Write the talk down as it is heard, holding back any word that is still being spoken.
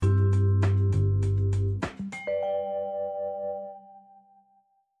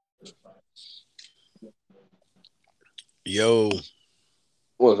Yo,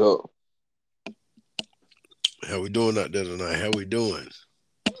 What's up? how we doing out there tonight? How we doing?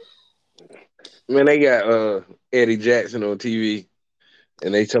 Man, they got Eddie Jackson on TV,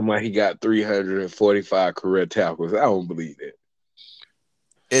 and they talking about he got 345 career tackles. I don't believe that.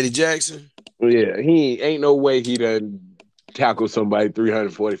 Eddie Jackson? Yeah, he ain't no way he done tackle somebody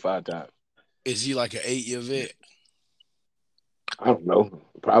 345 times. Is he like an 8-year vet? I don't know,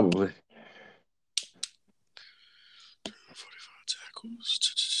 probably. 45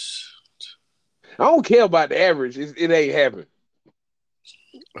 tackles. I don't care about the average. It ain't happening.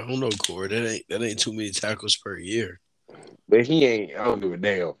 I don't know, Corey. That ain't too many tackles per year. But he ain't. I don't give a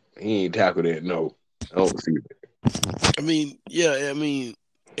damn. He ain't tackled that. No, I don't see it. I mean, yeah,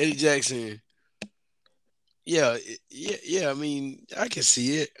 Eddie Jackson, yeah, yeah. I mean, I can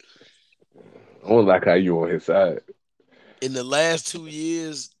see it. I don't like how you on his side. In the last 2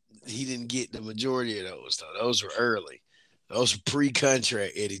 years, he didn't get the majority of those, though. Those were early. Those were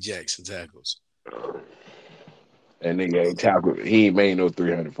pre-contract Eddie Jackson tackles. That nigga ain't tackled. He ain't made no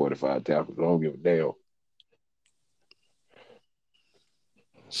 345 tackles. I don't give a damn.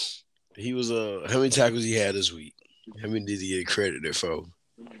 He was how many tackles he had this week? How many did he get credited for?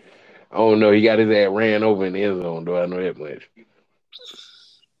 I don't know. He got his ass ran over in the end zone, though. I know that much.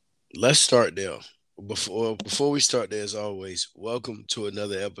 Let's start there. Before we start there, as always, welcome to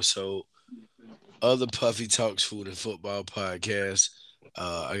another episode of the Puffy Talks Food and Football podcast.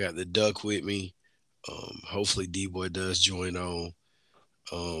 I got the Duck with me. Hopefully, D Boy does join on.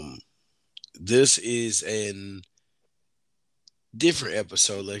 Um, this is an different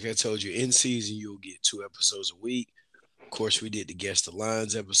episode. Like I told you, in season you'll get 2 episodes a week. Of course, we did the Guess the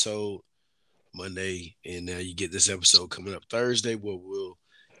Lines episode Monday, and now you get this episode coming up Thursday, where we'll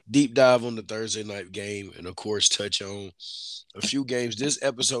deep dive on the Thursday night game and, of course, touch on a few games. This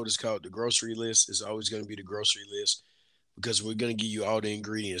episode is called The Grocery List. It's always going to be the grocery list because we're going to give you all the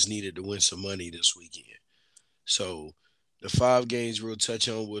ingredients needed to win some money this weekend. So, the 5 games we'll touch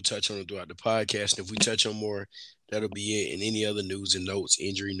on it throughout the podcast. And if we touch on more, that'll be it. And any other news and notes,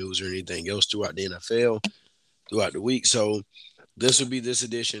 injury news, or anything else throughout the NFL throughout the week. So, this will be this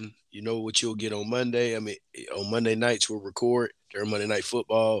edition. You know what you'll get on Monday. I mean, on Monday nights, we'll record during Monday Night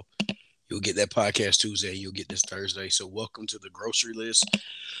Football. You'll get that podcast Tuesday. You'll get this Thursday. So, welcome to the grocery list.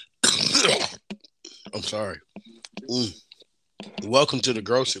 I'm sorry. Mm. Welcome to the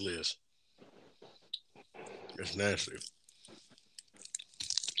grocery list. That's nasty.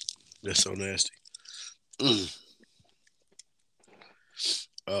 That's so nasty. Mm.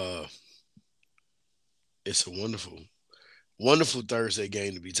 Uh, it's a wonderful, wonderful Thursday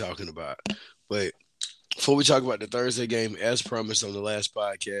game to be talking about. But before we talk about the Thursday game, as promised on the last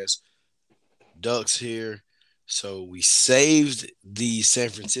podcast, Ducks here. So we saved the San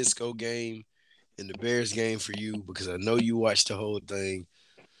Francisco game and the Bears game for you because I know you watched the whole thing.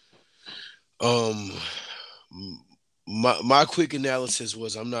 Um, my quick analysis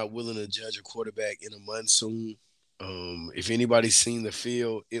was I'm not willing to judge a quarterback in a monsoon. If anybody's seen the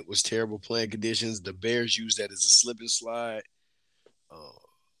field, it was terrible playing conditions. The Bears used that as a slip and slide.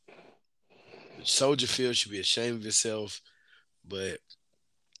 Uh, Soldier Field should be ashamed of itself. But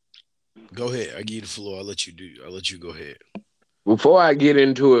go ahead. I give you the floor. I'll let you do. I'll let you go ahead. Before I get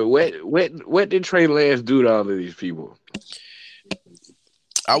into it, what did Trey Lance do to all of these people?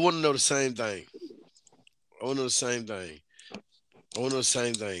 I want to know the same thing. I want to know the same thing. I want to know the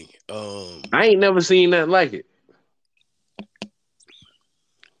same thing. I ain't never seen nothing like it.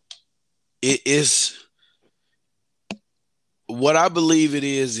 It is what I believe it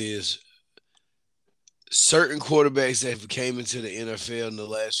is certain quarterbacks that have came into the NFL in the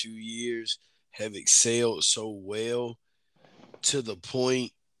last few years have excelled so well to the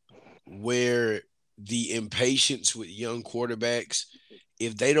point where the impatience with young quarterbacks,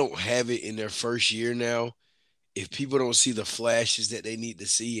 if they don't have it in their first year now, if people don't see the flashes that they need to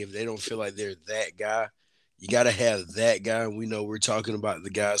see, if they don't feel like they're that guy, you got to have that guy. And we know we're talking about the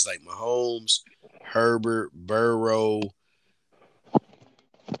guys like Mahomes, Herbert, Burrow,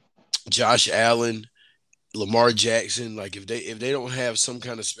 Josh Allen, Lamar Jackson. Like if they don't have some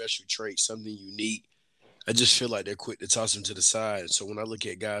kind of special trait, something unique, I just feel like they're quick to toss them to the side. So when I look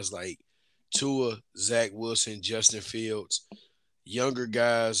at guys like Tua, Zach Wilson, Justin Fields, younger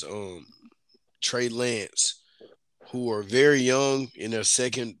guys, Trey Lance, who are very young in their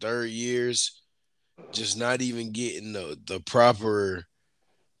second, third years, just not even getting the proper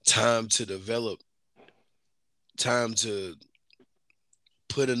time to develop, time to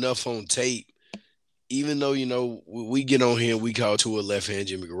put enough on tape. Even though, we get on here and we call Tua left hand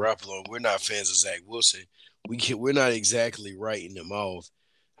Jimmy Garoppolo, we're not fans of Zach Wilson. We're not exactly writing them off.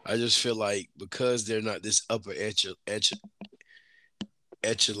 I just feel like because they're not this upper echelon.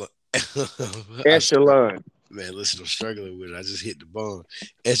 Echelon. Man, listen, I'm struggling with it. I just hit the bone.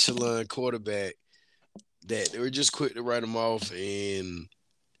 Echelon quarterback that they were just quick to write them off, and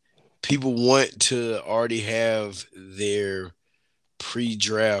people want to already have their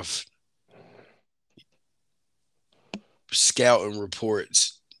pre-draft scouting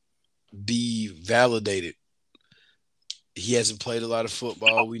reports be validated. He hasn't played a lot of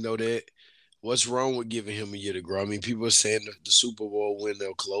football. We know that. What's wrong with giving him a year to grow? I mean, people are saying the Super Bowl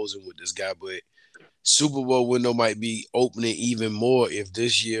window closing with this guy, but Super Bowl window might be opening even more if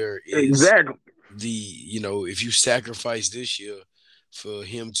this year is Exactly. if you sacrifice this year for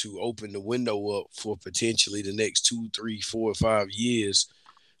him to open the window up for potentially the next 2, 3, 4, 5 years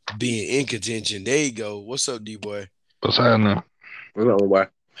being in contention. There you go. What's up, D boy? What's happening? I don't know why.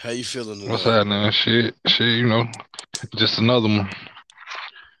 How you feeling What's tonight? happening? Shit, just another one.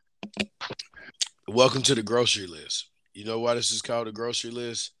 Welcome to the grocery list. You know why this is called the grocery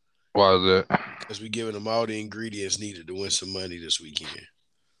list? Why is that? Because we giving them all the ingredients needed to win some money this weekend.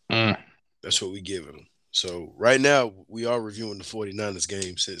 Mm. That's what we giving them. So right now we are reviewing the 49ers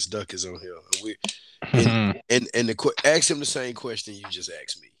game since Duck is on here. Ask him the same question you just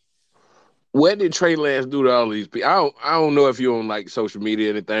asked me. What did Trey Lance do to all these people? I don't know if you're on like social media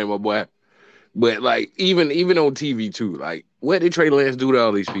or anything, my boy. But like even on TV too, like what did Trey Lance do to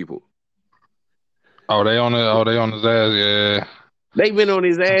all these people? They on his ass. Yeah. They've been on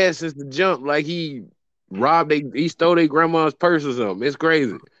his ass since the jump. Like he stole their grandma's purse or something. It's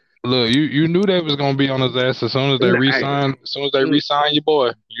crazy. Look, you knew they was gonna be on his ass as soon as they Nah, re-signed. As soon as they re-signed your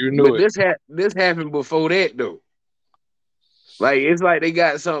boy, you knew but it. this happened before that though. Like it's like they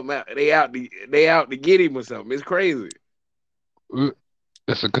got something out. They out to get him or something. It's crazy.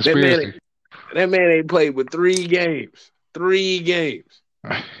 It's a That man conspiracy. that man ain't played but 3 games. 3 games.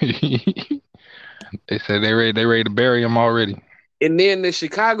 They said they ready to bury him already. And then the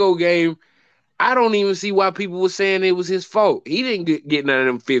Chicago game, I don't even see why people were saying it was his fault. He didn't get none of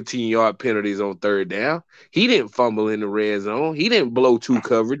them 15-yard penalties on third down. He didn't fumble in the red zone. He didn't blow 2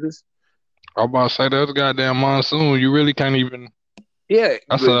 coverages. I'm about to say that was goddamn monsoon. You really can't even. Yeah,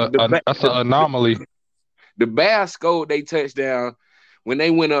 That's that's an anomaly. the Bears scored they touchdown when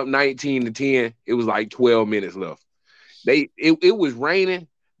they went up 19-10. It was like 12 minutes left. It was raining,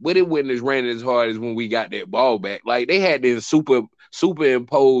 but it wasn't as raining as hard as when we got that ball back. Like they had to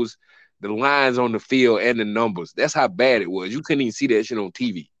superimpose the lines on the field and the numbers. That's how bad it was. You couldn't even see that shit on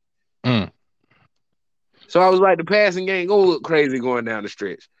TV. Mm. So I was like, the passing game gonna look crazy going down the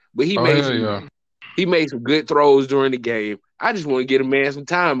stretch. But Oh hell yeah. he made some good throws during the game. I just want to get a man some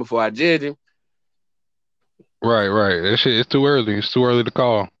time before I judge him. Right. That shit. It's too early. It's too early to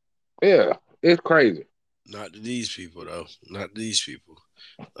call. Yeah, it's crazy. Not to these people though. Not to these people.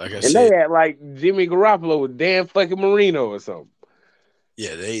 Like I And they said, had like Jimmy Garoppolo with Dan fucking Marino or something.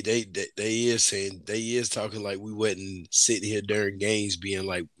 yeah, they is saying they is talking like we wasn't sitting here during games being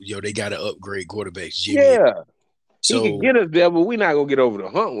like, they got to upgrade quarterbacks, Jimmy. Yeah, he So could get us there, but we're not gonna get over the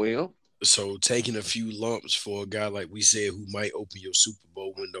hump with him. so taking a few lumps for a guy like we said who might open your Super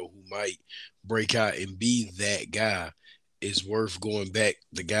Bowl window, who might break out and be that guy, is worth going back.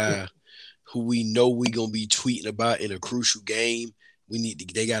 The guy who we know we gonna be tweeting about in a crucial game.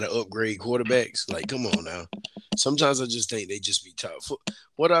 They gotta upgrade quarterbacks. Like, come on now. Sometimes I just think they just be tough.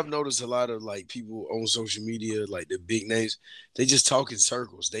 What I've noticed a lot of like people on social media, like the big names, they just talk in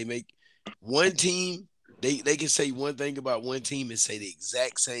circles. They make one team, they can say one thing about one team and say the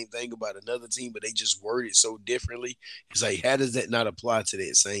exact same thing about another team, but they just word it so differently. It's like, how does that not apply to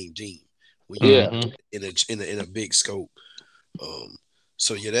that same team when you Yeah, in a big scope?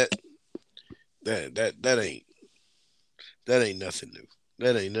 So yeah, that ain't nothing new.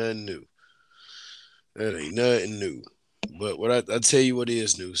 That ain't nothing new. That ain't nothing new. But what I tell you what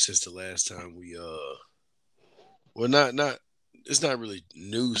is new since the last time we well not it's not really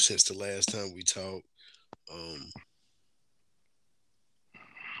new since the last time we talked. Um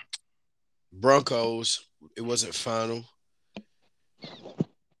Broncos, it wasn't final.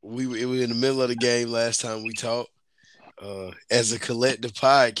 It was in the middle of the game last time we talked. As a collective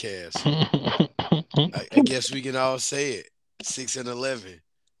podcast, I guess we can all say it. 6-11.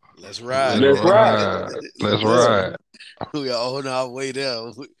 Let's ride, Let's let's man. ride. ride. Let's Let's ride. We are on our way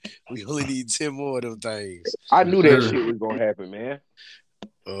there. We only need 10 more of them things. I Yes, knew that sir. shit was gonna happen, man.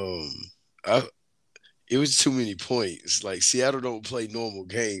 Um, I it was too many points. Like Seattle don't play normal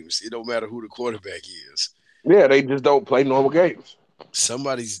games. It don't matter who the quarterback is. Yeah, they just don't play normal games.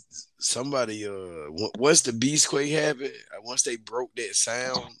 Somebody once the Beastquake happened, once they broke that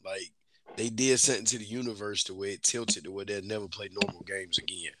sound, like they did something to the universe the way it tilted to where they'll never play normal games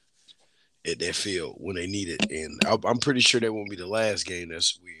again at that field when they need it. And I'm pretty sure that won't be the last game.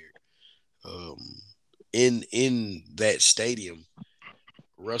 That's weird. Um, in that stadium,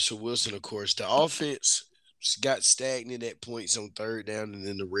 Russell Wilson, of course, the offense got stagnant at points on third down and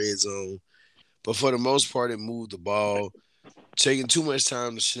in the red zone. But for the most part, it moved the ball. Taking too much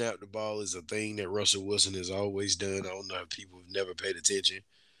time to snap the ball is a thing that Russell Wilson has always done. I don't know if people have never paid attention.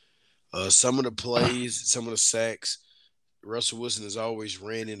 Some of the plays, some of the sacks, Russell Wilson has always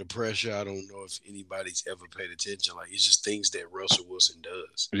ran into pressure. I don't know if anybody's ever paid attention. Like it's just things that Russell Wilson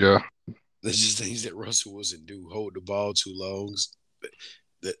does. Yeah. That's just things that Russell Wilson do. Hold the ball too long.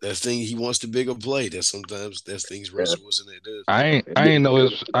 That thing he wants the bigger play. That's things Russell Wilson that does. I ain't know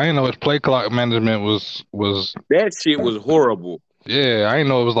his play clock management was That shit was horrible. yeah, I ain't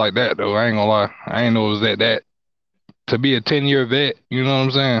know it was like that though. I ain't gonna lie. I ain't know it was that to be a 10-year vet, you know what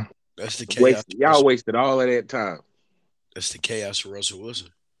I'm saying? That's the chaos. Y'all wasted all of that time. That's the chaos of Russell Wilson.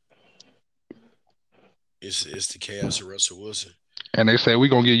 It's the chaos of Russell Wilson. And they said we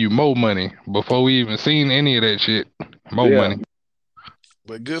gonna give you more money before we even seen any of that shit. More money.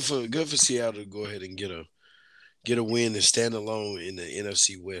 But good for Seattle to go ahead and get a win and stand alone in the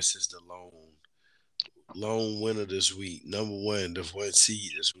NFC West as the lone winner this week. Number one, the one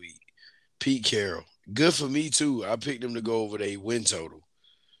seed this week. Pete Carroll. Good for me too. I picked him to go over the win total.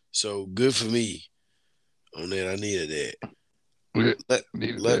 So good for me on that. I needed that.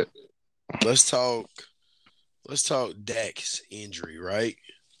 Let's talk Dak's injury, right?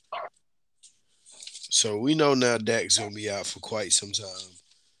 So we know now Dak's gonna be out for quite some time.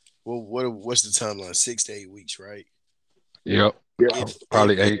 Well, what's the timeline? 6 to 8 weeks, right? Yep.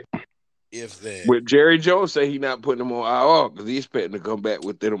 Probably 8. If that. With Jerry Jones say he not putting him on IR because he's expecting to come back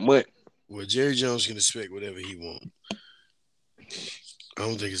within a month. Well, Jerry Jones can expect whatever he wants. I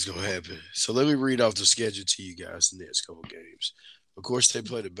don't think it's gonna happen. So let me read off the schedule to you guys the next couple games. Of course, they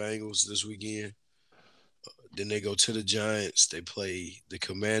play the Bengals this weekend. Then they go to the Giants. They play the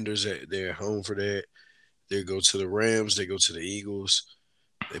Commanders. They're home for that. They go to the Rams. They go to the Eagles.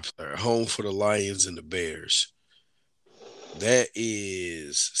 They play home for the Lions and the Bears. That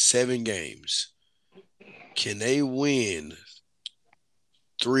is 7 games. Can they win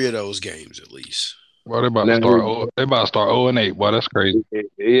 3 of those games at least? Well, they about to start 0-8. Boy, that's crazy.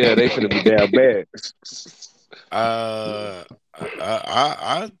 Yeah, they finna be down bad. I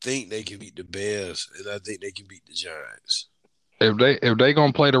think they can beat the Bears, and I think they can beat the Giants. If they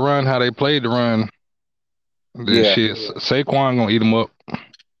gonna play the run how they played the run, then shit, Saquon gonna eat them up.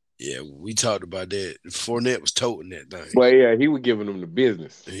 Yeah, we talked about that. Fournette was toting that thing. Well, yeah, he was giving them the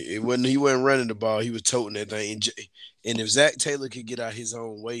business. He wasn't running the ball. He was toting that thing. And if Zach Taylor could get out his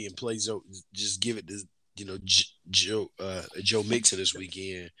own way and play, just give it to Joe Mixon this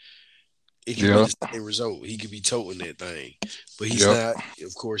weekend, it could be the same result. He could be toting that thing, but he's not.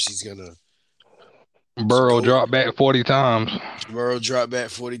 Of course, he's gonna. Burrow drop back 40 times. Burrow drop back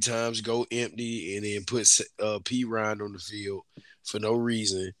 40 times, go empty, and then put P. Ryan on the field for no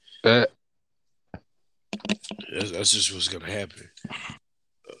reason. That's just what's gonna happen.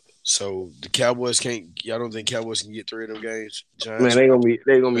 So the Cowboys can't. Y'all don't think Cowboys can get 3 of them games? Giants, man,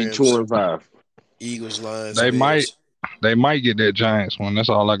 they gonna be 2-5. Eagles, Lions. They might get that Giants one. That's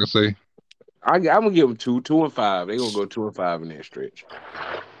all I can say. I'm gonna give them 2-5. They gonna go 2-5 in that stretch.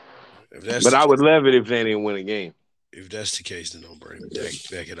 But I would love it if they didn't win a game. If that's the case, then don't bring Dak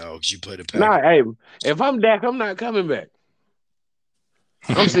back at all because you play the Packers. Nah, hey, if I'm Dak, I'm not coming back.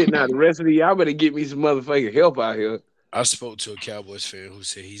 I'm sitting out the rest of the year. I better get me some motherfucking help out here. I spoke to a Cowboys fan who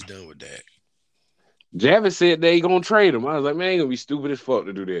said he's done with Dak. Javis said they gonna trade him. I was like, man, ain't gonna be stupid as fuck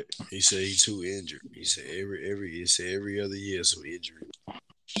to do that. He said he's too injured. He said every other year some injury.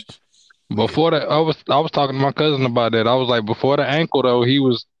 Before that, I was talking to my cousin about that. I was like, before the ankle though, he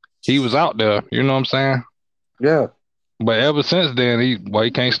was out there. You know what I'm saying? Yeah. But ever since then, he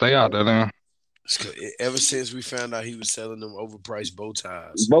can't stay out there now. Ever since we found out he was selling them overpriced bow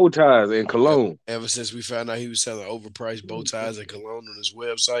ties. Bow ties and cologne. Ever since we found out he was selling overpriced bow ties and cologne on his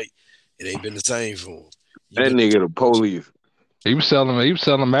website, it ain't been the same for him. That nigga the police. He was selling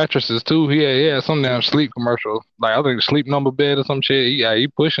mattresses too. He had some damn sleep commercial. Like I think sleep number bed or some shit. He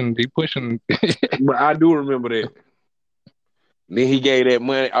pushing. But I do remember that. Then he gave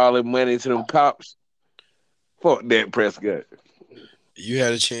all that money to them cops. Fuck that Prescott. You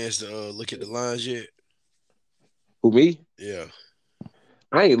had a chance to look at the lines yet? Who, me? Yeah.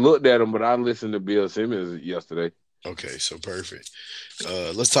 I ain't looked at them, but I listened to Bill Simmons yesterday. Okay, so perfect.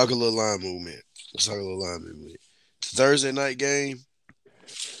 Let's talk a little line movement. Thursday night game,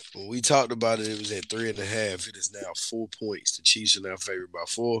 When we talked about it, it was at 3.5. It is now 4 points. The Chiefs are now favored by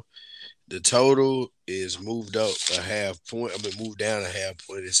 4. The total is moved up a half point. Moved down a half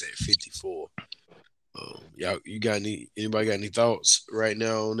point. It's at 54. Y'all, anybody got any thoughts right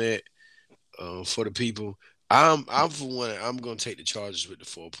now on that? For the people, I'm for one. I'm gonna take the Chargers with the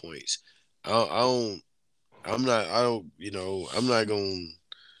 4 points. I don't. I'm not. I don't. I'm not gonna.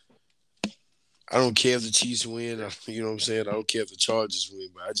 I don't care if the Chiefs win. You know what I'm saying? I don't care if the Chargers win,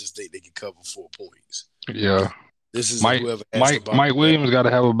 but I just think they can cover 4 points. Yeah. This is Mike whoever asked about Mike Williams got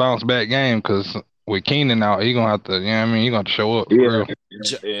to have a bounce back game because with Keenan out, he gonna have to. He gonna have to show up. For real.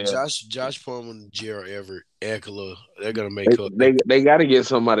 Josh Palmer, Gerald Everett, Eckler, they're gonna make up. They got to get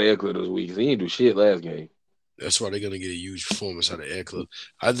somebody Eckler this week. He didn't do shit last game. That's why they're gonna get a huge performance out of Eckler.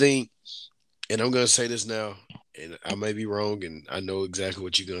 I think, and I'm gonna say this now, and I may be wrong, and I know exactly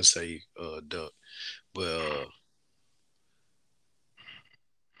what you're gonna say, Duck, but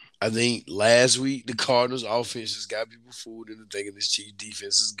I think last week the Cardinals offense just got people fooled into thinking this Chiefs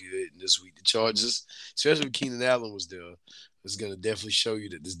defense is good, and this week the Chargers, especially when Keenan Allen was there, was gonna definitely show you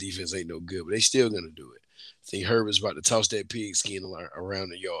that this defense ain't no good, but they still gonna do it. I think Herbert's about to toss that pigskin around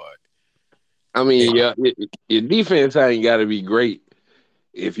the yard. I mean, your defense ain't got to be great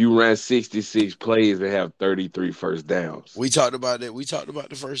if you run 66 plays and have 33 first downs. We talked about that. We talked about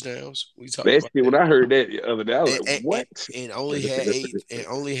the first downs. When I heard that the other day, I was like, what? And only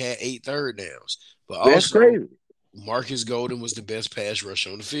had 8 third downs. But that's also, crazy. Marcus Golden was the best pass rusher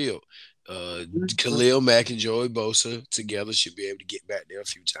on the field. Khalil Mack and Joey Bosa together should be able to get back there a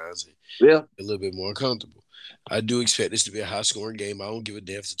few times and a little bit more comfortable. I do expect this to be a high-scoring game. I don't give a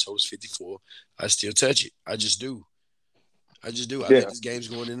damn if the total's 54. I still touch it. I just do. I think this game's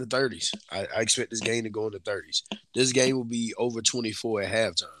going in the 30s. I expect this game to go in the 30s. This game will be over 24 at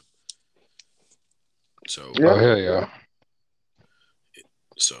halftime. So, hell yeah.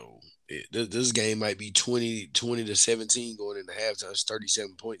 So this game might be 20-17 going into halftime. It's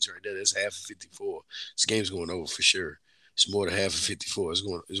 37 points right there. That's half of 54. This game's going over for sure. It's more than half of 54. It's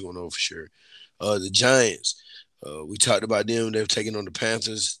going over for sure. The Giants, we talked about them. They're taking on the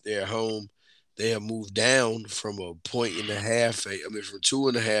Panthers. They're at home. They have moved down from a 1.5. From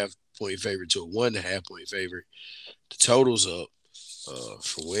 2.5 point favorite to a 1.5 point favorite. The total's up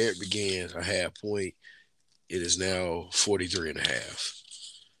from where it began, a half point. It is now 43.5.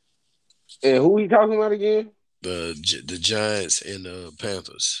 And who are you talking about again? The Giants and the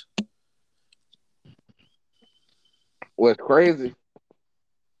Panthers. What's crazy?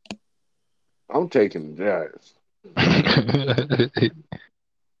 I'm taking the Giants.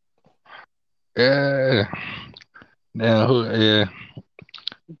 Yeah.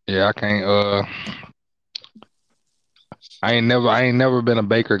 Yeah, I can't I ain't never been a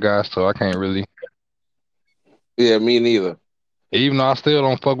Baker guy, so I can't really. Yeah, me neither. Even though I still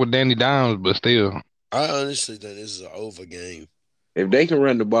don't fuck with Danny Dimes, but still. I honestly think this is an over game. If they can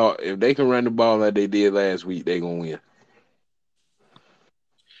run the ball like they did last week, they gonna win.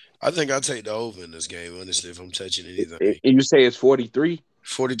 I think I'll take the over in this game, honestly, if I'm touching anything. And you say it's 43?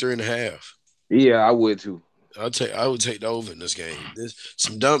 43.5. Yeah, I would too. I would take the over in this game. There's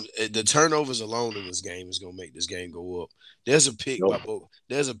some the turnovers alone in this game is gonna make this game go up. There's a pick by both.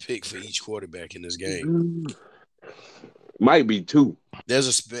 There's a pick for each quarterback in this game. Might be 2. There's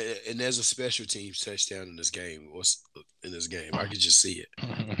a special teams touchdown in this game. I could just see it.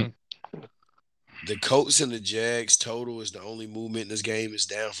 The Colts and the Jags total is the only movement in this game. It's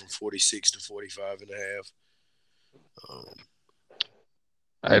down from 46 to 45.5.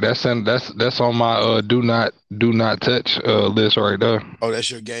 Hey, that's on my do not touch list right there. Oh, that's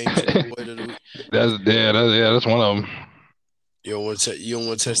your game. That's one of them. You don't want to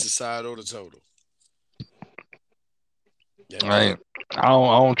touch the side or the total. Right. I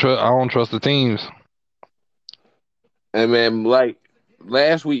don't trust the teams. And man, like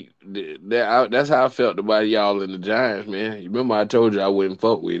last week, that's how I felt about y'all in the Giants, man. You remember I told you I wouldn't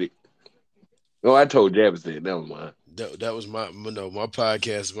fuck with it. No, I told Jabbs that. Never mind. That was my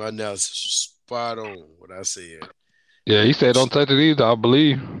podcast. My analysis was spot on what I said. Yeah, he said don't touch it either. I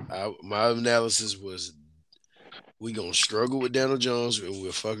believe. My analysis was we gonna struggle with Daniel Jones and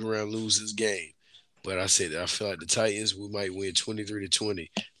we'll fuck around lose this game. But I said I feel like the Titans we might win 23-20.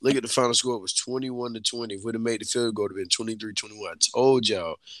 Look at the final score; it was 21-20. If we'd have made the field goal, it would have been 23-21. I told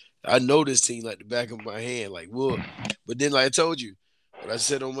y'all, I know this team like the back of my hand. Like, well, but then like I told you, what I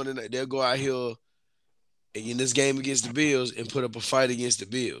said on Monday night, they'll go out here and in this game against the Bills and put up a fight against the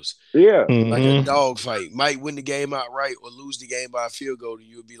Bills. Yeah. Like a dog fight. Might win the game outright or lose the game by a field goal, and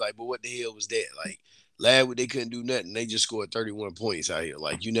you'll be like, but what the hell was that? Like, last week they couldn't do nothing. They just scored 31 points out here.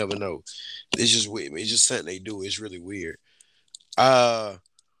 Like, you never know. It's just weird. It's just something they do. It's really weird.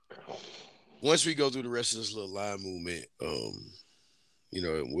 Once we go through the rest of this little line movement,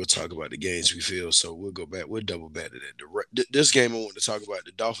 we'll talk about the games we feel. So we'll go back. We'll double back to that. This game I want to talk about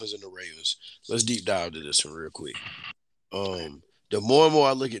the Dolphins and the Ravens. Let's deep dive to this one real quick. The more and more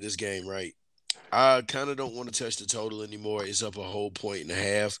I look at this game, right, I kind of don't want to touch the total anymore. It's up a whole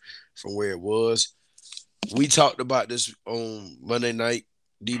 1.5 from where it was. We talked about this on Monday night,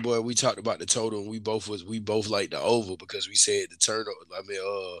 D-Boy. We talked about the total, and we both liked the over because we said the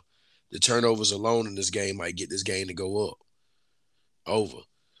turnovers alone in this game might get this game to go up. Over.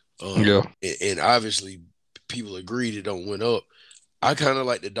 And obviously people agreed it don't went up. I kind of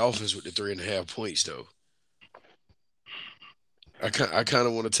like the Dolphins with the 3.5 points though. I kind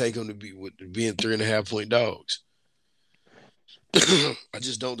of want to take them to be with being 3.5 point dogs. I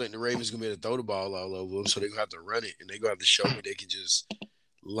just don't think the Ravens gonna be able to throw the ball all over them, so they're gonna have to run it, and they're gonna have to show me they can just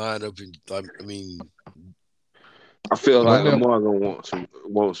line up and I feel like Lamar gonna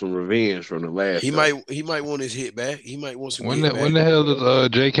want some revenge from the last. He might want his hit back. He might want some. When the hell does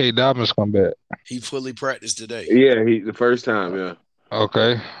J.K. Dobbins come back? He fully practiced today. Yeah, the first time. Yeah.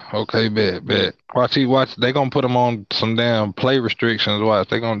 Okay, bet. Watch. They gonna put him on some damn play restrictions. Watch,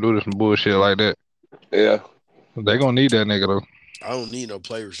 they gonna do some bullshit like that. Yeah. They gonna need that nigga though. I don't need no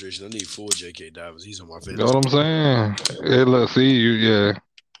play restriction. I need full J.K. Dobbins. He's on my fantasy. You know what I'm saying? Yeah, look, see you. Yeah.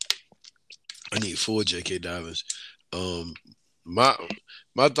 I need full J.K. Dobbins. My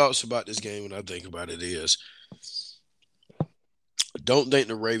thoughts about this game when I think about it is, I don't think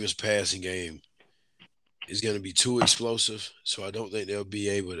the Ravens passing game is going to be too explosive, so I don't think they'll be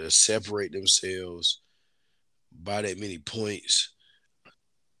able to separate themselves by that many points. I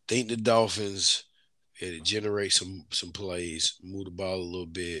think the Dolphins had to generate some plays, move the ball a little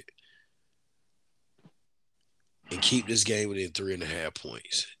bit, and keep this game within 3.5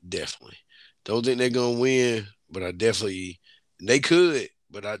 points. Definitely. Don't think they're going to win, but they could,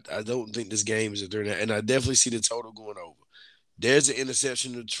 but I don't think this game is a 3.5. And I definitely see the total going over. There's an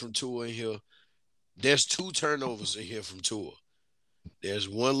interception from Tua in here. There's 2 turnovers in here from Tua. There's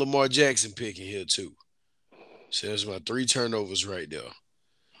 1 Lamar Jackson pick in here too. So there's my 3 turnovers right there.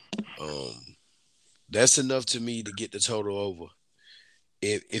 That's enough to me to get the total over.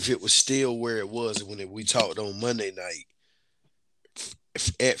 If it was still where it was when we talked on Monday night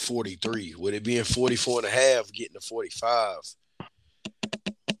at 43, would it be in 44.5, getting to 45?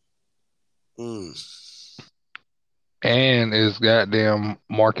 And is goddamn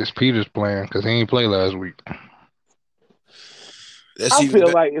Marcus Peters playing because he ain't play last week. I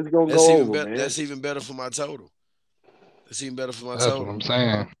feel like it's gonna go over, man. That's even better for my total. That's what I'm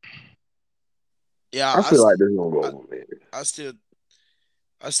saying. Yeah, I feel like this gonna go over, man. I still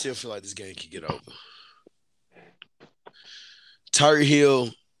feel like this game could get over. Tyreek Hill,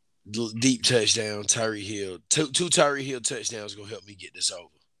 deep touchdown. Tyreek Hill, two Tyreek Hill touchdowns gonna help me get this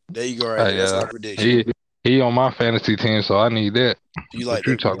over. There you go, right there. That's my prediction. He on my fantasy team, so I need that. You like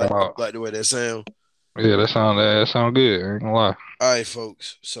that? Talking about? Like the way that sound? Yeah, that sound good. I ain't gonna lie. All right,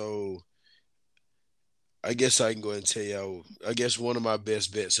 folks. So I guess I can go ahead and tell y'all. I guess one of my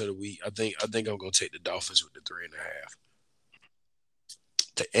best bets of the week. I think I'm gonna take the Dolphins with the 3.5.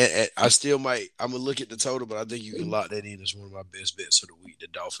 I still might. I'm gonna look at the total, but I think you can lock that in as one of my best bets of the week. The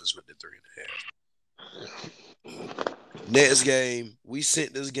Dolphins with the 3.5. Next game, we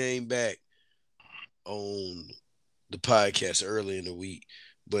sent this game back on the podcast early in the week,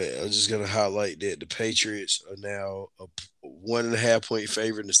 but I'm just gonna highlight that the Patriots are now a 1.5 point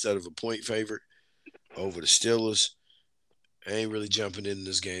favorite instead of a point favorite over the Steelers. I ain't really jumping in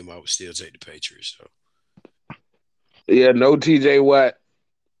this game. I would still take the Patriots. So. Yeah, no T.J. Watt.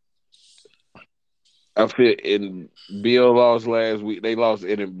 I feel Bill lost last week. They lost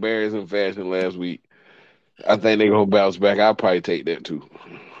in embarrassing fashion last week. I think they're gonna bounce back. I'll probably take that too.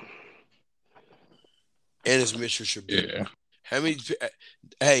 And it's Mitchell Trubisky. Yeah. How many?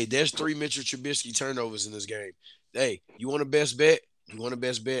 Hey, there's 3 Mitchell Trubisky turnovers in this game. Hey, you want a best bet?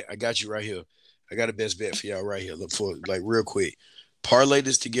 I got you right here. I got a best bet for y'all right here. Look for real quick. Parlay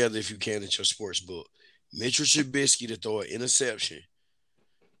this together if you can at your sports book. Mitchell Trubisky to throw an interception.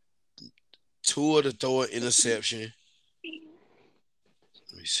 Tua to throw an interception.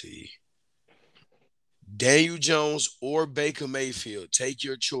 Let me see. Daniel Jones or Baker Mayfield. Take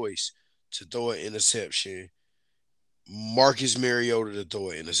your choice to throw an interception. Marcus Mariota to throw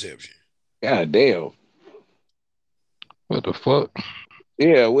an interception. God damn. What the fuck?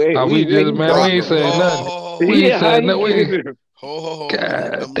 Yeah, we ain't saying nothing. We ain't saying nothing. Hold.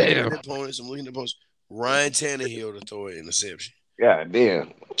 I'm looking at the opponents. Ryan Tannehill to throw an interception. God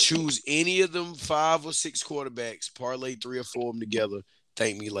damn. Choose any of them 5 or 6 quarterbacks, parlay 3 or 4 of them together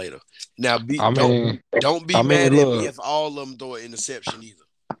Thank me later. Now, I mean, don't be mad at me look, if all of them throw an interception either.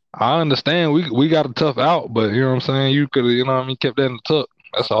 I understand we got a tough out, but you know what I'm saying. You could, you know what I mean, kept that in the tuck.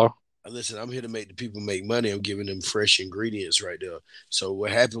 That's all. Listen, I'm here to make the people make money. I'm giving them fresh ingredients right there. So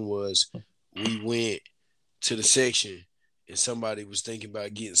what happened was we went to the section and somebody was thinking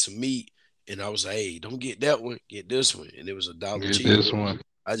about getting some meat. And I was like, hey, don't get that one, get this one. And it was $1 Get cheaper. this one.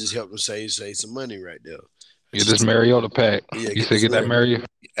 I just helped them save some money right there. Get this Mariota pack. Yeah, you said get that Mariota.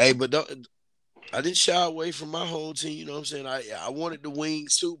 Hey, but I didn't shy away from my whole team. You know what I'm saying? I wanted the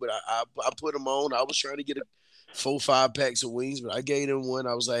wings too, but I put them on. I was trying to get 4-5 packs of wings, but I gave them one.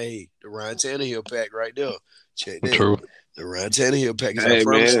 I was like, hey, the Ryan Tannehill pack right there. Check that. True. The Ryan Tannehill pack is I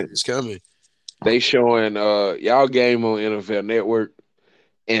promise you, it's coming. They showing y'all game on NFL Network,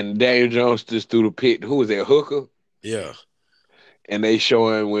 and Daniel Jones just threw the pick. Who was that, Hooker? Yeah. And they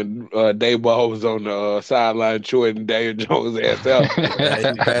showing when Dayball was on the sideline chewing Daniel Jones' ass out.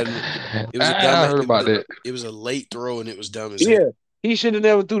 It was a dumb. I heard about that. It was a late throw, and it was dumb as hell. He should have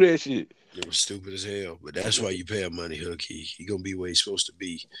never threw that shit. It was stupid as hell, but that's why you pay him money, Hook. He gonna be where he's supposed to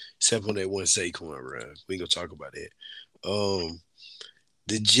be, except on that one Saquon run. We ain't gonna talk about that.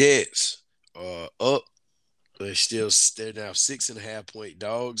 The Jets are up. They're now 6.5-point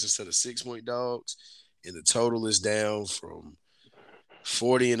dogs instead of 6-point dogs, and the total is down from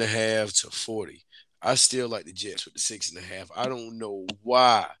 40.5 to 40. I still like the Jets with the 6.5. I don't know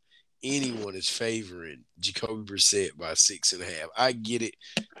why anyone is favoring Jacoby Brissett by 6.5. I get it.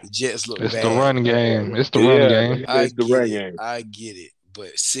 The Jets look it's bad. The run game. It's the run game. I get it.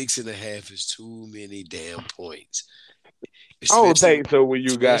 But 6.5 is too many damn points. I don't think so when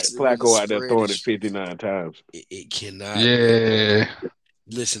you got Flacco out there throwing it 59 times. It cannot. Yeah.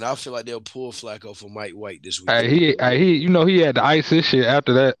 Listen, I feel like they'll pull Flacco for Mike White this week. He had to ice this shit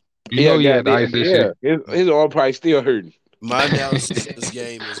after that. He had to ice this shit. His arm probably still hurting. My analysis of this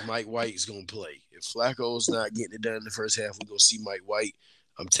game is Mike White's going to play. If Flacco's not getting it done in the first half, we're going to see Mike White.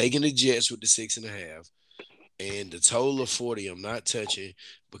 I'm taking the Jets with the 6.5. And the total of 40, I'm not touching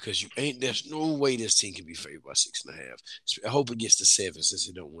because there's no way this team can be favored by 6.5. I hope it gets to 7 since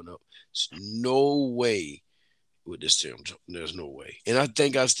it don't went up. There's no way with this team. There's no way. And I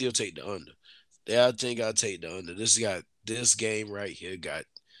think I still take the under. I think I'll take the under. This game right here got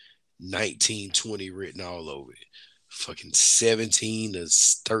 19-20 written all over it. Fucking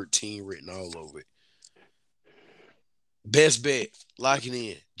 17-13 written all over it. Best bet, lock it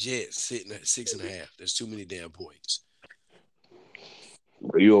in. Jets sitting at 6.5. There's too many damn points.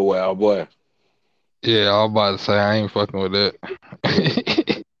 You a wild boy. Yeah, I was about to say I ain't fucking with that.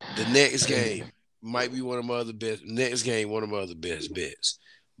 The next game might be one of my other best. Next game, one of my other best bets.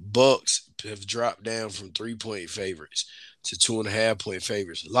 Bucks have dropped down from 3-point favorites to 2.5-point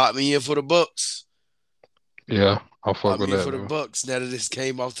favorites. Lock me in for the Bucks. Yeah, I'll fuck with that. Lock me in for the Bucks. Now that this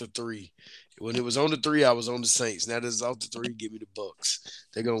came off the 3. When it was on the 3, I was on the Saints. Now that it's off the 3, give me the Bucks.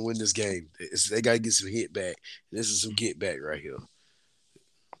 They're gonna win this game. They gotta get some hit back. This is some get back right here.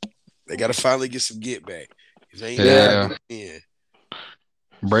 They gotta finally get some get back. If they ain't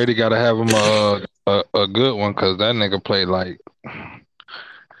Brady gotta have him a good one because that nigga played like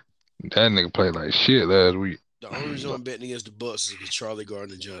shit last week. The only reason I'm betting against the Bucks is because Charlie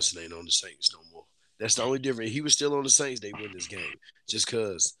Gardner-Johnson ain't on the Saints no more. That's the only difference. If he was still on the Saints, they win this game. Just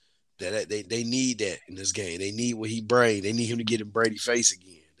because they need that in this game. They need what he bring. They need him to get in Brady's face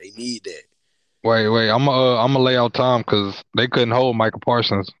again. They need that. Wait. I'm gonna lay out Tom because they couldn't hold Michael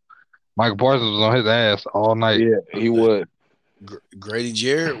Parsons. Michael Parsons was on his ass all night. Yeah, he was. Grady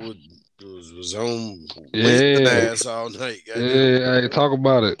Jarrett was on his ass all night. Hey, talk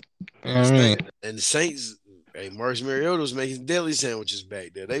about it. You know what I mean? And the Saints, Marcus Mariota was making deli sandwiches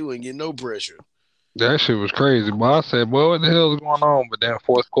back there. They wouldn't get no pressure. That shit was crazy. But I said, boy, what the hell is going on? But then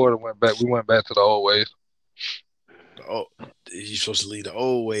fourth quarter we went back to the old ways. You're supposed to leave the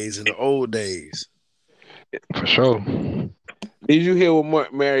old ways in the old days. For sure. Did you hear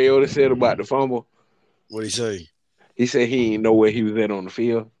what Mariota said about the fumble? What'd he say? He said he didn't know where he was at on the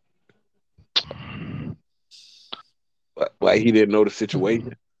field. Like he didn't know the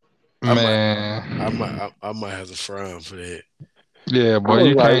situation. Man. I might have to frown for that. Yeah, boy,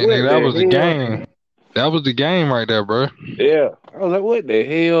 you can't. Nigga, that was the game. That was the game right there, bro. Yeah. I was like, what the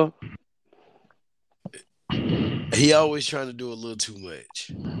hell? He always trying to do a little too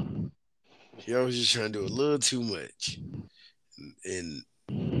much. He always just trying to do a little too much. And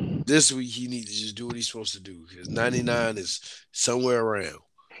this week he needs to just do what he's supposed to do. Because 99 is somewhere around.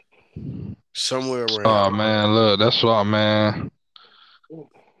 Oh, man, look, that's what, man.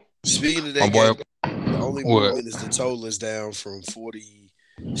 Speaking of that game, the only movement is the total is down from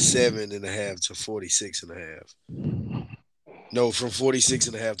 47.5 to 46.5. No, from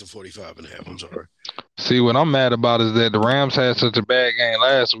 46.5 to 45.5. I'm sorry. See, what I'm mad about is that the Rams had such a bad game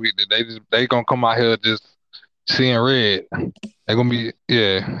last week that they gonna come out here just seeing red. They're gonna be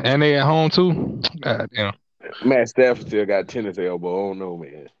and they at home too. God damn. Matt Stafford still got tennis elbow. I don't know,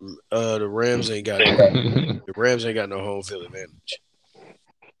 man. The Rams ain't got no home field advantage.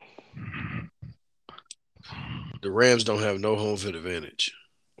 The Rams don't have no home field advantage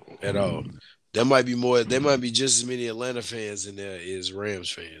at all. There might be just as many Atlanta fans in there as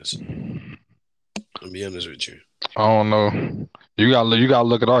Rams fans. I'll be honest with you. I don't know. You gotta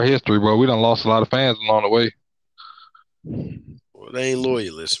look at our history, bro. We done lost a lot of fans along the way. Well, they ain't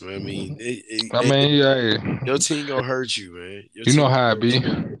loyalists, man. I mean, your team gonna hurt you, man. You know how it be.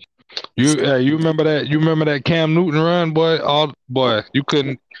 You remember that? You remember that Cam Newton run, boy? You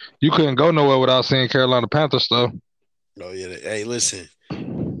couldn't go nowhere without seeing Carolina Panthers stuff. Oh yeah. Hey, listen.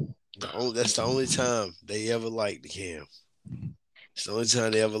 That's the only time they ever liked the Cam. It's the only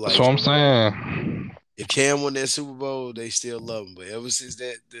time they ever liked. That's what I'm saying. If Cam won that Super Bowl, they still love him. But ever since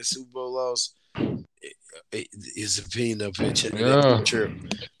that Super Bowl loss, his opinion up here.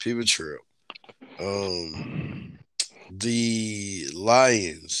 People trip. The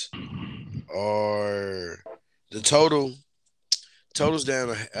Lions are the total's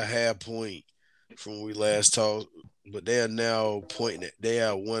down a half point from when we last talked, but they are now they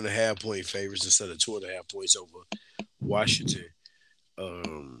are 1.5 point favorites instead of 2.5 points over Washington.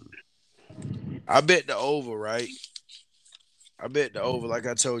 I bet the over, right? I bet the over, like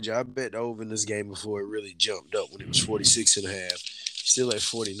I told you, I bet the over in this game before it really jumped up when it was 46.5. Still at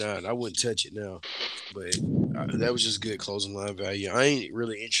 49. I wouldn't touch it now, but that was just good closing line value. I ain't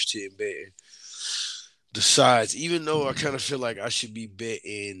really interested in betting the sides, even though I kind of feel like I should be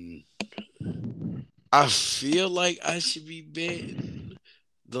betting. I feel like I should be betting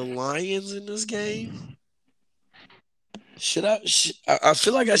the Lions in this game. Should I? I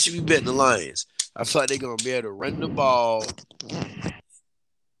feel like I should be betting the Lions. I feel like they're gonna be able to run the ball,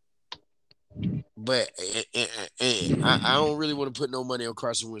 but I don't really want to put no money on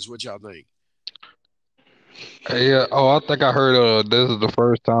Carson Wentz. What y'all think? Yeah. Oh, I think I heard. This is the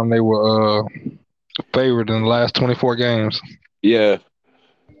first time they were favored in the last 24 games. Yeah.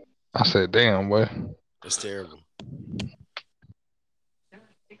 I said, "Damn, boy, that's terrible."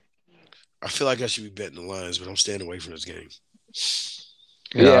 I feel like I should be betting the Lions, but I'm staying away from this game.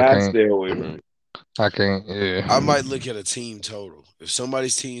 Yeah, I stay away from it. I can't. Yeah, I might look at a team total. If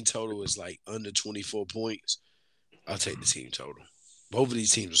somebody's team total is like under 24 points, I'll take the team total. Both of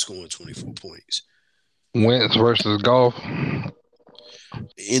these teams are scoring 24 points. Wentz versus Goff.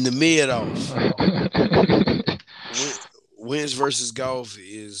 In the mid off. Wentz versus Goff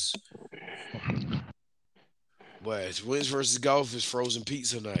is Wentz versus Goff is frozen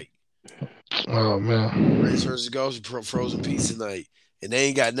pizza night. Oh man. Wentz versus Goff is frozen pizza night. And they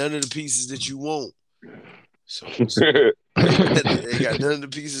ain't got none of the pieces that you want. So they got none of the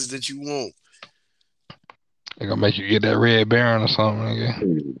pieces that you want. They're gonna make you get that Red Baron or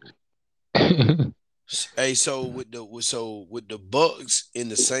something again. Hey, so would the Bucks and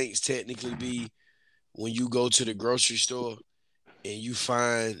the Saints technically be when you go to the grocery store and you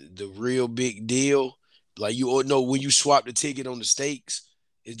find the real big deal? Like when you swap the ticket on the steaks,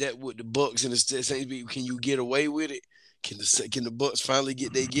 is that what the Bucks and the Saints be? Can you get away with it? Can the Bucks finally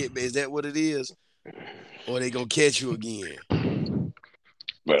get back? Is that what it is? Or are they gonna catch you again? Man,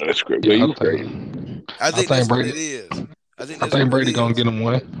 that's great. I think that's what it is. I think Brady gonna get him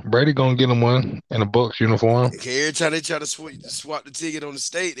one. Brady gonna get him one in a Bucks uniform. Okay, every time they try to swap the ticket on the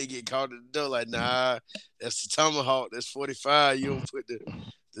state, they get caught at the door like, nah, that's the Tomahawk. That's 45. You don't put the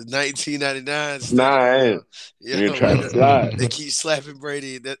 1999. Nah, you're trying to slide. They keep slapping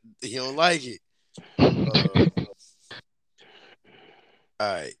Brady. That he don't like it.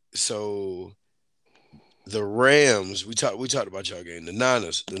 All right, so the Rams. We talked about y'all game. The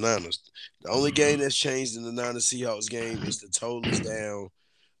Niners. The only game that's changed in the Niners Seahawks game is the total is down.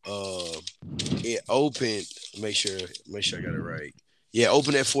 It opened. Make sure I got it right. Yeah,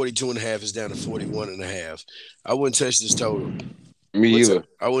 opened at 42.5. It's down to 41.5. I wouldn't touch this total. Me either.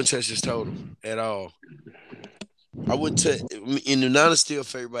 I wouldn't touch this total at all. I wouldn't touch. And the Niners still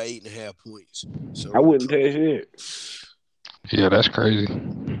favored by 8.5 points. So I wouldn't touch it. Yeah, that's crazy.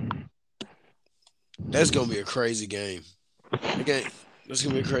 That's gonna be a crazy game. Okay, that's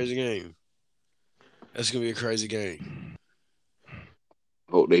gonna be a crazy game. That's gonna be a crazy game.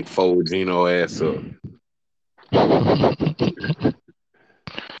 Hope they fold Geno ass up.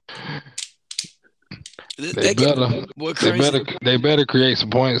 They better create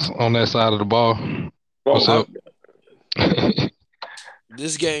some points on that side of the ball. What's up?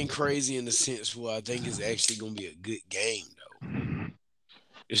 This game crazy in the sense where I think it's actually gonna be a good game though.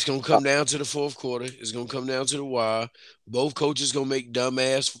 It's gonna come down to the fourth quarter. It's gonna come down to the wire. Both coaches gonna make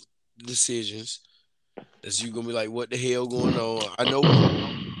dumbass decisions. That's you gonna be like, what the hell going on? I know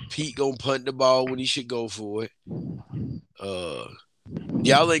Pete gonna punt the ball when he should go for it.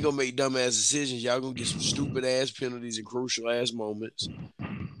 Y'all ain't gonna make dumbass decisions. Y'all gonna get some stupid ass penalties in crucial ass moments.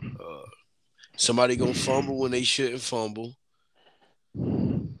 Somebody gonna fumble when they shouldn't fumble.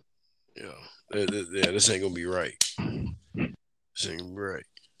 This ain't gonna be right. This ain't gonna be right.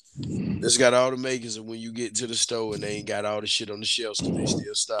 This got all the makings of when you get to the store and they ain't got all the shit on the shelves because they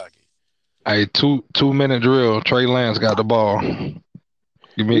still stocking. Hey, 2 minute drill. Trey Lance got the ball.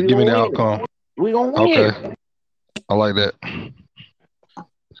 Give me the outcome. We gonna win. Okay, I like that.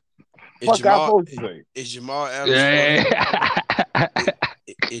 Is Jamal Adams playing?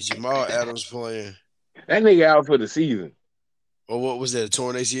 Is Jamal Adams playing? That nigga out for the season. Or what was that? A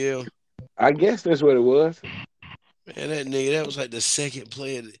torn ACL? I guess that's what it was. Man, that nigga, that was like the second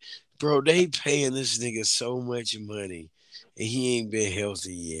player. Bro, they paying this nigga so much money, and he ain't been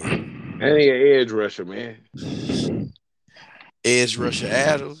healthy yet. That nigga edge rusher, man. Edge rusher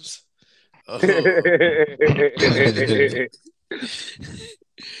Adams. All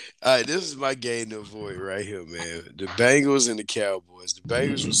right, this is my game to avoid right here, man. The Bengals and the Cowboys. The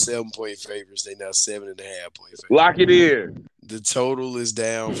Bengals were 7-point favorites. They now 7.5-point favorites. Lock it in. The total is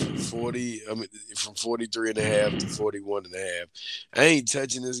down from 43.5 to 41.5. I ain't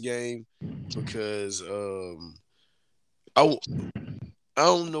touching this game because I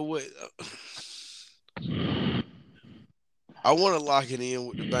don't know what. I want to lock it in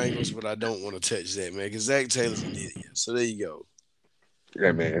with the Bengals, but I don't want to touch that, man, because Zach Taylor's an idiot. So there you go.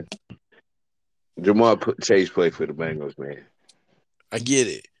 Yeah, man. Jamar Chase play for the Bengals, man. I get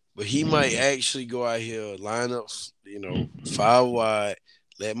it, but he might actually go out here, line up, 5 wide,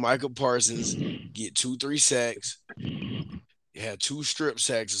 let Michael Parsons get 2-3 sacks, have 2 strip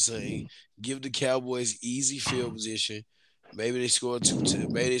sacks or something, give the Cowboys easy field position. Maybe they score 2.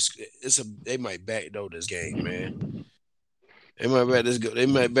 Maybe they might backdoor this game, man. They might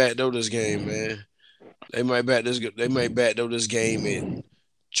backdoor this game, man. They might backdoor this game at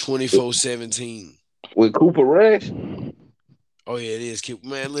 24-17. With Cooper Rush? Oh yeah, it is.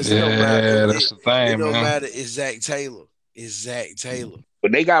 Man, listen, Yeah, it don't matter. that's the thing, It don't man. matter. It's Zach Taylor.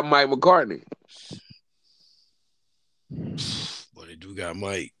 But they got Mike McCartney. But they do got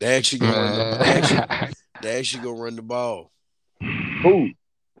Mike. They actually gonna run the ball. Who?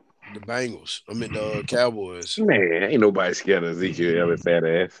 The Bengals. I mean the Cowboys. Man, ain't nobody scared of Ezekiel Elliott fat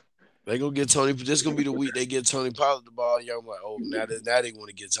ass. They gonna get Tony. This gonna be the week they get Tony Pollard the ball. Y'all like, oh, now they want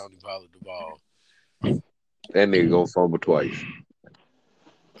to get Tony Pollard the ball. That nigga gonna fumble twice.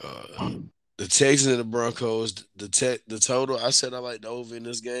 The Texans and the Broncos. The total. I said I like the over in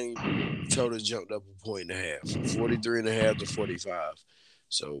this game. The total jumped up 1.5 from 43.5 to 45.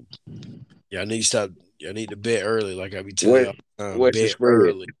 So y'all need to stop. Y'all need to bet early, like I be telling y'all. What's the Bet spread?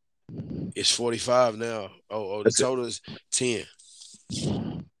 early. It's 45 now. Oh, the total is 10.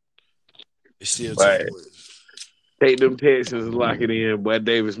 It's still 10 points. Take them Texans and lock it in, boy.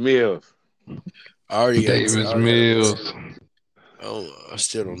 Davis Mills. Davis Mills. I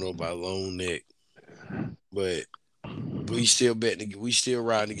still don't know about Lone Neck, but we still betting. We still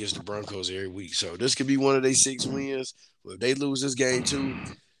riding against the Broncos every week. So this could be one of their 6 wins. But if they lose this game too,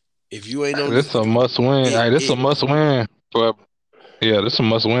 if you ain't on this a must win. This a must win for. Yeah, this is a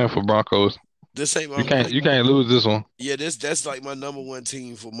must win for Broncos. This ain't you can't lose this one. Yeah, that's like my number one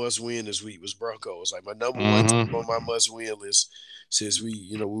team for must win this week was Broncos. Like my number one team on my must win list since we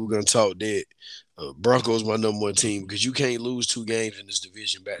were gonna talk that. Broncos my number one team because you can't lose 2 games in this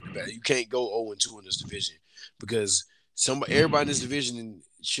division back to back. You can't go 0-2 in this division because everybody in this division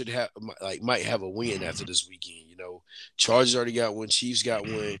should have might have a win after this weekend. Chargers already got one, Chiefs got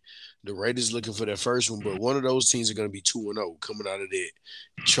one. The Raiders looking for their first one, but one of those teams are going to be 2-0 coming out of that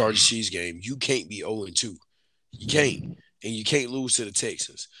Chargers Chiefs game. You can't be 0-2. You can't, and you can't lose to the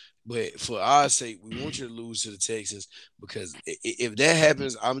Texans. But for our sake, we want you to lose to the Texans because if that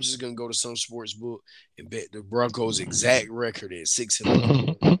happens, I'm just going to go to some sports book and bet the Broncos' exact record at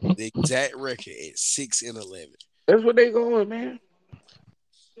 6-11. The exact record at 6-11. That's what they going, man.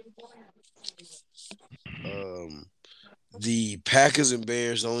 The Packers and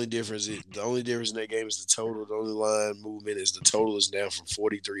Bears, the only difference in that game is the total. The only line movement is the total is down from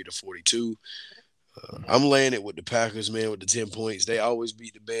 43 to 42. I'm laying it with the Packers, man, with the 10 points. They always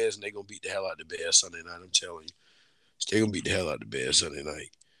beat the Bears, and they're going to beat the hell out of the Bears Sunday night. I'm telling you. They're going to beat the hell out of the Bears Sunday night.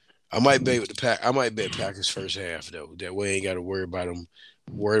 I might bet Packers first half, though. That way I ain't got to worry about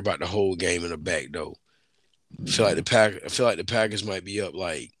the whole game in the back, though. I feel like the Packers might be up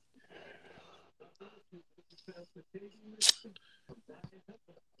like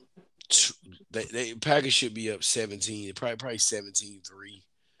They Packers should be up 17, probably 17-3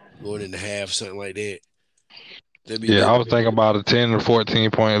 going into half, something like that. Yeah, I was thinking about a 10 or 14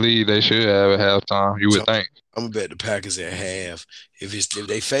 point lead they should have at halftime. You would think. I'm gonna bet the Packers at half. If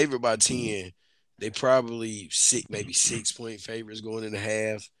they favored by 10, they probably maybe 6 point favorites going into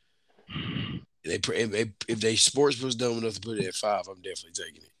half. If they sports was dumb enough to put it at 5, I'm definitely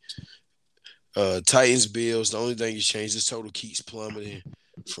taking it. Titans Bills. The only thing has changed. This total keeps plummeting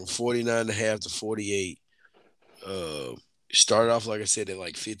from 49.5 to 48. Started off like I said at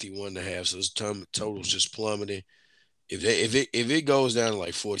like 51.5, so this total's just plummeting. If it goes down to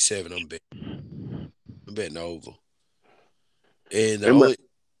like 47, I'm betting over. And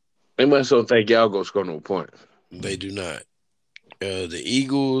they must not think y'all gonna score no points. They do not. The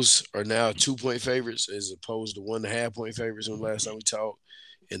Eagles are now 2-point favorites as opposed to 1.5-point favorites when last time we talked.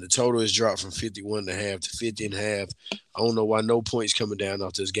 And the total has dropped from 51.5 to 50.5. I don't know why no points coming down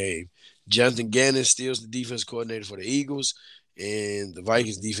off this game. Jonathan Gannon still the defense coordinator for the Eagles, and the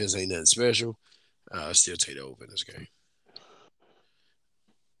Vikings defense ain't nothing special. I still take the over in this game.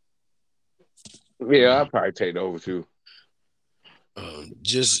 Yeah, I'll probably take the over too.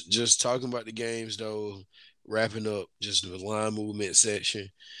 Just talking about the games though, wrapping up just the line movement section,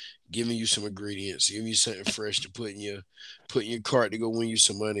 giving you some ingredients, giving you something fresh to put in your cart to go win you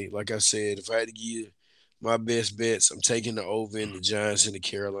some money. Like I said, if I had to give you my best bets, I'm taking the over in the Giants and the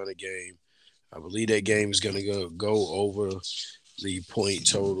Carolina game. I believe that game is going to go over the point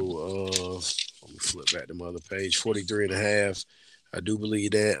total of, let me flip back to my other page, 43.5. I do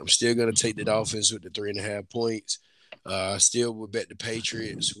believe that. I'm still going to take the Dolphins with the 3.5 points. I still would bet the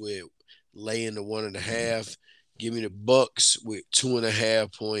Patriots with laying the 1.5. Give me the Bucks with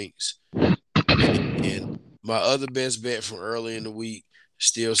 2.5 points. And my other best bet from early in the week,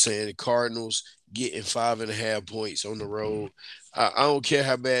 still saying the Cardinals getting 5.5 points on the road. I don't care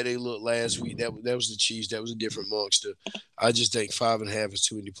how bad they looked last week. That was the Chiefs. That was a different monster. I just think 5.5 is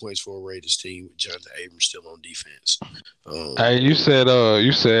too many points for a Raiders team with Jonathan Abrams still on defense. Hey, you said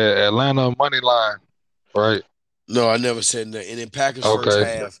Atlanta money line, right? No, I never said that. And then Packers first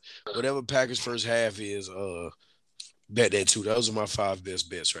half, whatever Packers first half is, bet that too. Those are my 5 best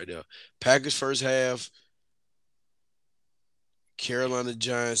bets right there. Packers first half, Carolina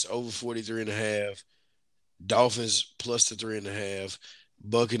Giants over 43.5, Dolphins plus the 3.5,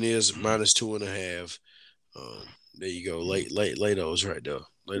 Buccaneers minus 2.5. There you go. Lay those right there.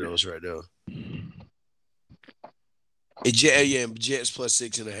 Lay those right there. Jets plus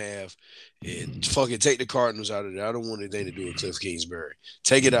 6.5. And fuck it, take the Cardinals out of there. I don't want anything to do with Cliff Kingsbury.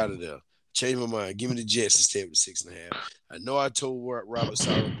 Take it out of there. Change my mind. Give me the Jets instead of the 6.5. I know I told Robert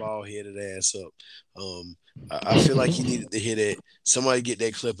Saleh ball headed ass up. I feel like he needed to hit it. Somebody get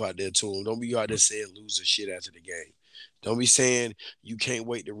that clip out there to him. Don't be out there saying loser shit after the game. Don't be saying you can't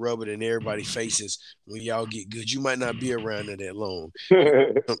wait to rub it in everybody's faces when y'all get good. You might not be around there that long.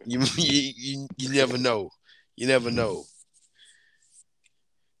 You never know. You never know.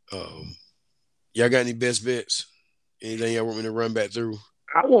 Y'all got any best bets? Anything y'all want me to run back through?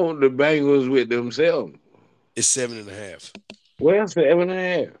 I want the Bengals with themselves. It's 7.5. Well,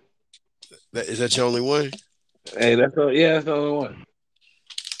 7.5. Is that your only one? Hey, that's the only one.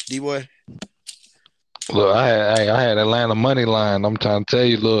 D-Boy? Look, I had Atlanta money line. I'm trying to tell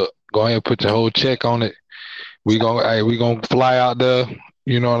you, look, go ahead and put your whole check on it. We gonna fly out there.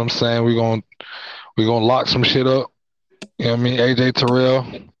 You know what I'm saying? We gonna lock some shit up. You know what I mean? AJ Terrell,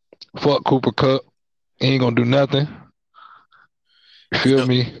 fuck Cooper Kupp. He ain't gonna do nothing. Feel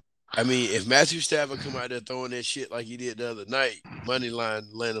me? I mean, if Matthew Stafford come out there throwing that shit like he did the other night, money line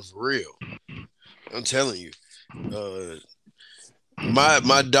Atlanta for real. I'm telling you.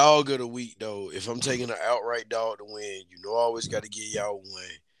 My dog of the week, though, if I'm taking an outright dog to win, I always got to give y'all one.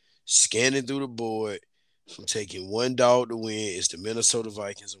 Scanning through the board, if I'm taking one dog to win, it's the Minnesota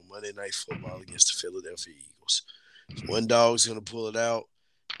Vikings on Monday Night Football against the Philadelphia Eagles. If one dog's going to pull it out,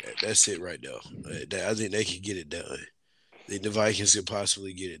 that's it right there. I think they can get it done. I think the Vikings could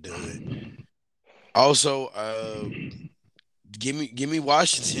possibly get it done. Also, give me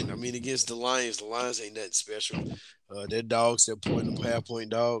Washington. I mean, against the Lions. The Lions ain't nothing special. They're dogs. They're half-point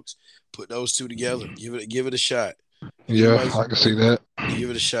dogs. Put those two together. Give it a shot. Yeah, I can see that. Give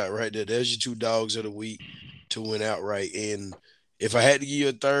it a shot right there. There's your 2 dogs of the week to win outright. And if I had to give you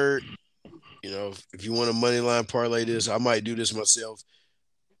a third, if you want a money line parlay this, I might do this myself.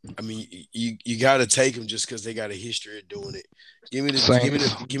 I mean, you got to take them just because they got a history of doing it. Give me the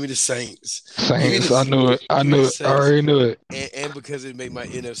Saints. Saints. I knew it. I already knew it. And because it made my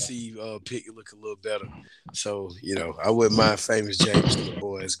NFC pick look a little better. So, I wouldn't mind famous James and the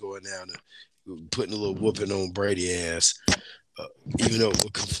boys going down and putting a little whooping on Brady ass. even though it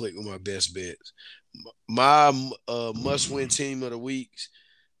will conflict with my best bets. My must-win team of the week,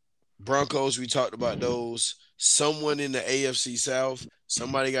 Broncos. We talked about those. Someone in the AFC South.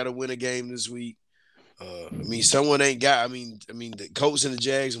 Somebody got to win a game this week. Someone ain't got. The Colts and the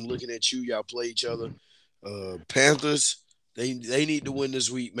Jags. I'm looking at you. Y'all play each other. Panthers. They need to win this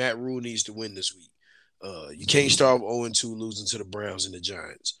week. Matt Rule needs to win this week. You can't start 0-2 losing to the Browns and the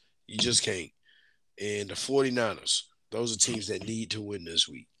Giants. You just can't. And the 49ers. Those are teams that need to win this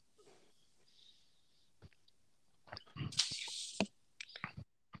week.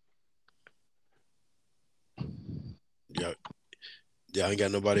 Y'all ain't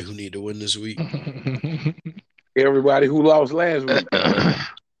got nobody who need to win this week. Everybody who lost last week.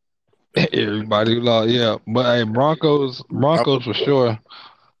 Everybody who lost, yeah. But hey, Broncos for sure.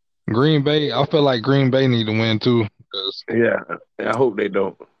 Green Bay, I feel like Green Bay need to win too. Yeah, I hope they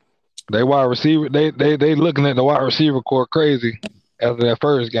don't. They wide receiver, they looking at the wide receiver core crazy after that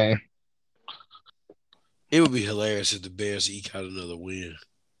first game. It would be hilarious if the Bears eke out another win.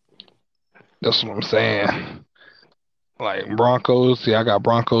 That's what I'm saying. Like Broncos, I got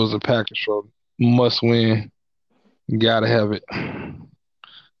Broncos and Packers, so must win. Gotta have it.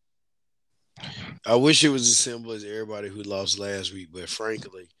 I wish it was as simple as everybody who lost last week, but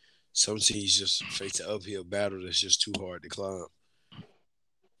frankly, some teams just face an uphill battle that's just too hard to climb.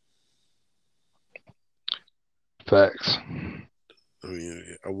 Facts.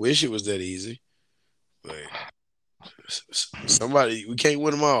 I wish it was that easy, but we can't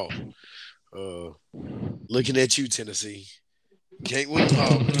win them all. Looking at you, Tennessee. Can't win them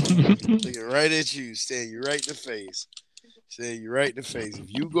all. Looking right at you, staring you right in the face.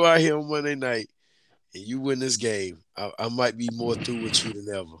 If you go out here on Monday night and you win this game, I might be more through with you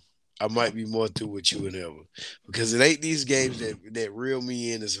than ever. Because it ain't these games that reel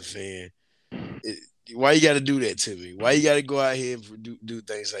me in as a fan. Why you got to do that to me? Why you got to go out here and do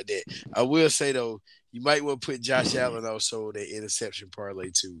things like that? I will say, though, you might want to put Josh Allen also in that interception parlay,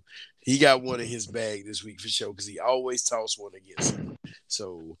 too. He got one in his bag this week for sure because he always toss one against him.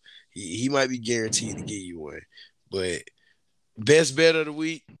 So he might be guaranteed to give you one. But best bet of the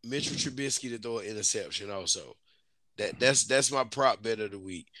week, Mitchell Trubisky to throw an interception also. That's my prop bet of the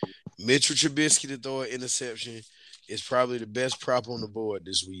week. Mitchell Trubisky to throw an interception is probably the best prop on the board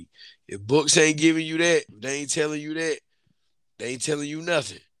this week. If books ain't giving you that, they ain't telling you that, they ain't telling you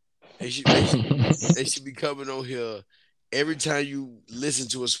nothing. They should be coming on here every time you listen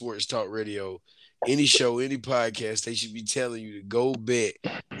to a sports talk radio, any show, any podcast. They should be telling you to go bet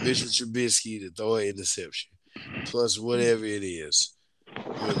Mitchell Trubisky to throw an interception plus whatever it is.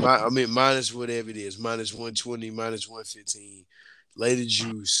 Minus whatever it is, minus 120, minus 115. Lady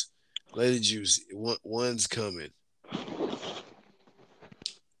juice. One's coming.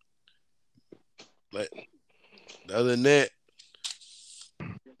 But other than that,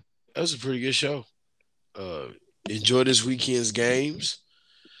 that was a pretty good show. Enjoy this weekend's games.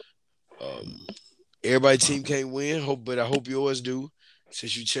 Everybody team can't win, but I hope yours do.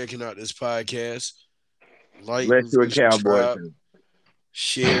 Since you're checking out this podcast, Unless you're a Cowboy,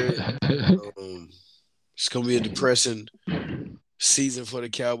 share it. It's gonna be a depressing season for the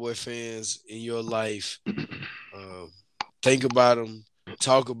Cowboy fans in your life. Think about them,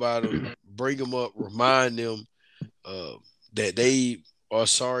 talk about them, bring them up, remind them that they are a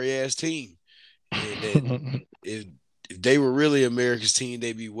sorry ass team, and that if they were really America's team,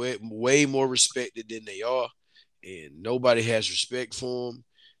 they'd be way more respected than they are, and nobody has respect for them.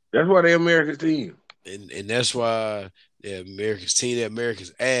 That's why they're America's team, and that's why they're America's team. They're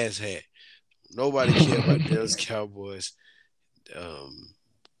America's ass hat. Nobody cares about those Cowboys.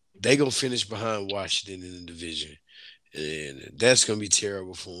 They gonna finish behind Washington in the division, and that's gonna be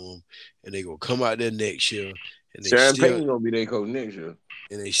terrible for them. And they gonna come out there next year, and Sean Payton gonna be their coach next year,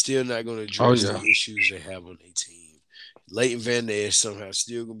 and they still not gonna address the issues they have on their team. Leighton Van Der Esch somehow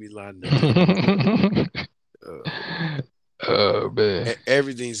still gonna be lining up. Man.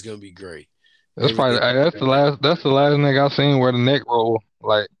 Everything's gonna be great. That's the last nigga I seen wear the neck roll.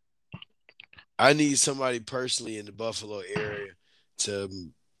 Like, I need somebody personally in the Buffalo area to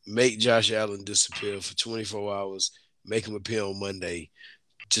make Josh Allen disappear for 24 hours, make him appear on Monday,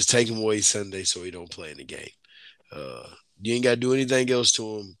 just take him away Sunday so he don't play in the game. You ain't got to do anything else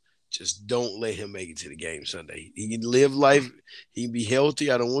to him. Just don't let him make it to the game Sunday. He can live life. He can be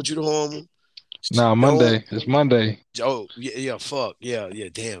healthy. I don't want you to harm him. Monday. It's Monday. Oh, yeah, fuck. Yeah,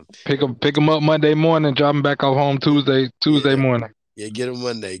 damn. Pick him up Monday morning, drop him back off home Tuesday morning. Yeah, get him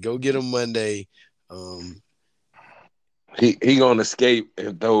Monday. Go get him Monday. He gonna escape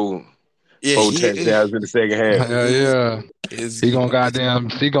and throw 4 touchdowns in the second half. Yeah. He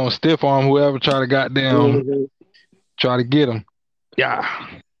gonna stiff arm whoever try to try to get him. Yeah.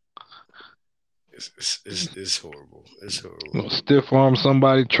 It's horrible. It's horrible. You know, stiff arm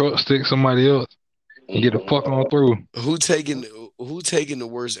somebody, truck stick somebody else, and get the fuck on through. Who taking the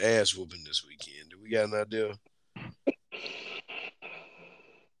worst ass whooping this weekend? Do we got an idea?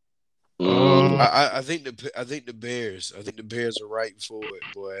 I think the Bears. I think the Bears are right for it,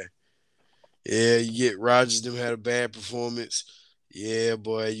 boy. Yeah, you get Rodgers. Them had a bad performance. Yeah,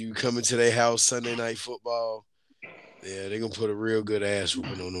 boy, you coming to their house Sunday Night Football. Yeah, they're gonna put a real good ass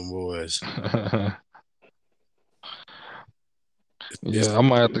whooping on them boys. Yeah, I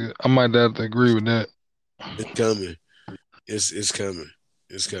might have to agree with that. It's coming. It's coming.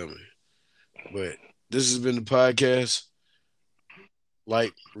 It's coming. But this has been the podcast.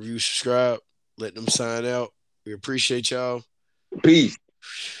 Like, review, subscribe. Let them sign out. We appreciate y'all. Peace.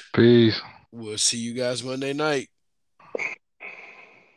 Peace. We'll see you guys Monday night.